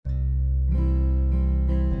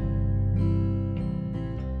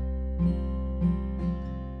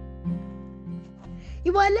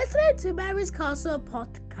You are listening to Mary's Castle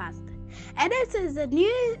podcast, and this is a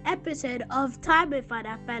new episode of Time with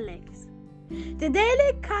Father Felix. The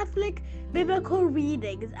daily Catholic biblical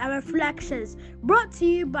readings and reflections brought to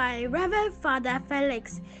you by Reverend Father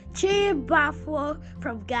Felix Chibafo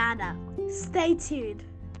from Ghana. Stay tuned.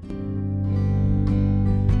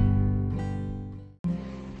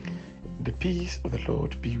 The peace of the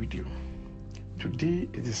Lord be with you. Today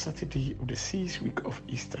is the Saturday of the 6th week of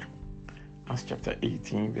Easter. Acts chapter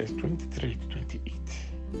 18, verse 23 to 28.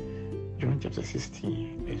 John chapter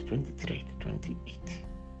 16, verse 23 to 28.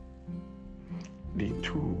 Day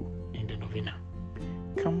 2 in the novena.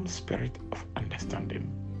 Come, Spirit of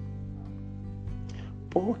Understanding.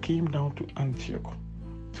 Paul came down to Antioch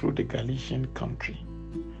through the Galatian country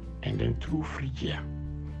and then through Phrygia,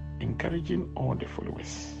 encouraging all the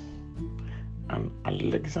followers. An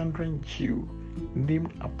Alexandrian Jew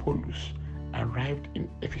named Apollos arrived in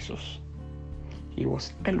Ephesus. He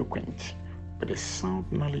was eloquent with a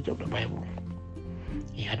sound knowledge of the Bible.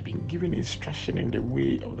 He had been given instruction in the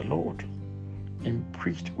way of the Lord and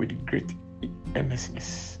preached with great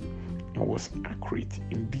earnestness and was accurate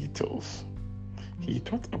in details. He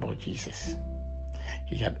taught about Jesus.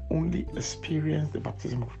 He had only experienced the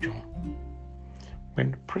baptism of John.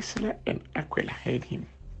 When Priscilla and Aquila heard him,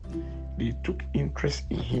 they took interest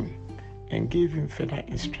in him and gave him further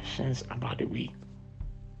instructions about the way.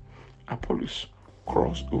 Apollos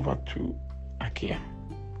crossed over to Achaia.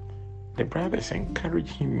 The brothers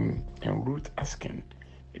encouraged him and wrote asking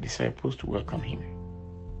the disciples to welcome him.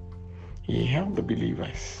 He helped the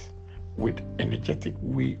believers with energetic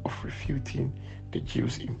way of refuting the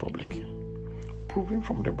Jews in public, proving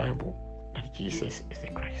from the Bible that Jesus is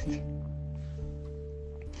the Christ.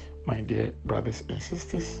 My dear brothers and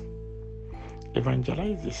sisters,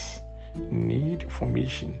 evangelizers need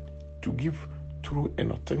formation to give true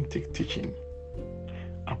and authentic teaching.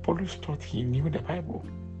 Apollos thought he knew the Bible,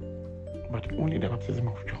 but only the baptism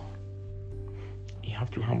of John. You have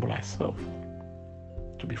to humble ourselves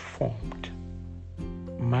to be formed.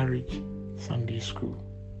 Marriage, Sunday school,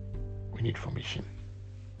 we need formation.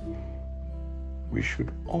 We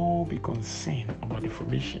should all be concerned about the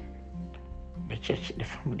formation. The church, the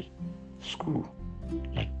family, school,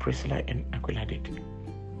 like Priscilla and Aquila did,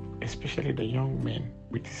 especially the young men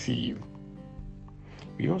with zeal.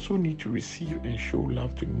 We also need to receive and show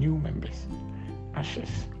love to new members.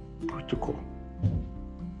 Ushers, protocol.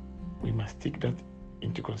 We must take that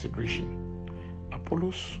into consideration.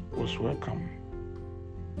 Apollos was welcome.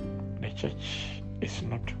 The church is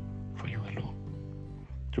not for you alone.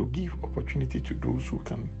 To give opportunity to those who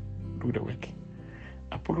can do the work.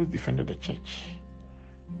 Apollos defended the church,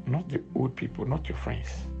 not the old people, not your friends,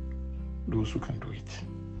 those who can do it.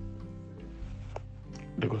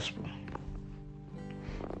 The Gospel.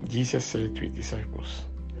 Jesus said to his disciples,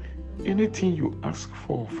 anything you ask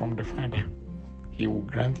for from the Father, he will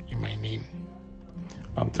grant in my name.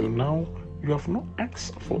 Until now, you have not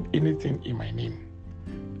asked for anything in my name.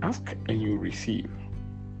 Ask and you receive,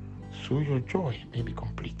 so your joy may be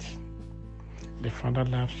complete. The Father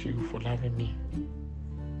loves you for loving me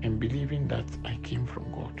and believing that I came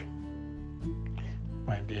from God.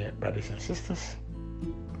 My dear brothers and sisters,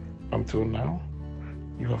 until now,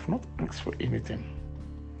 you have not asked for anything.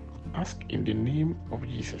 Ask in the name of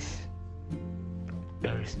Jesus.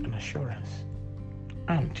 There is an assurance,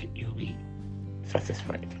 and you'll be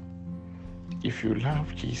satisfied. If you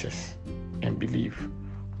love Jesus and believe,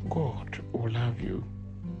 God will love you.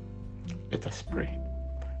 Let us pray.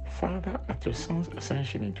 Father, at your Son's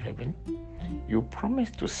ascension into heaven, you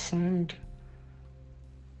promised to send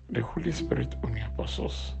the Holy Spirit on your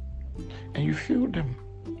apostles, and you filled them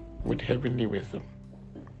with heavenly wisdom.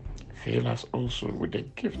 Fill us also with the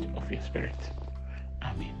gift of your Spirit.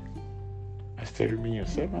 Amen. I still remain your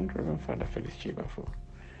servant, Reverend Father Felix Chibafo.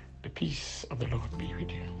 The peace of the Lord be with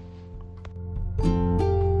you.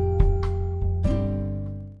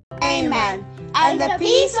 Amen. And the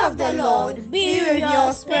peace of the Lord be with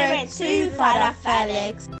your spirit too, Father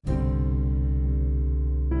Felix.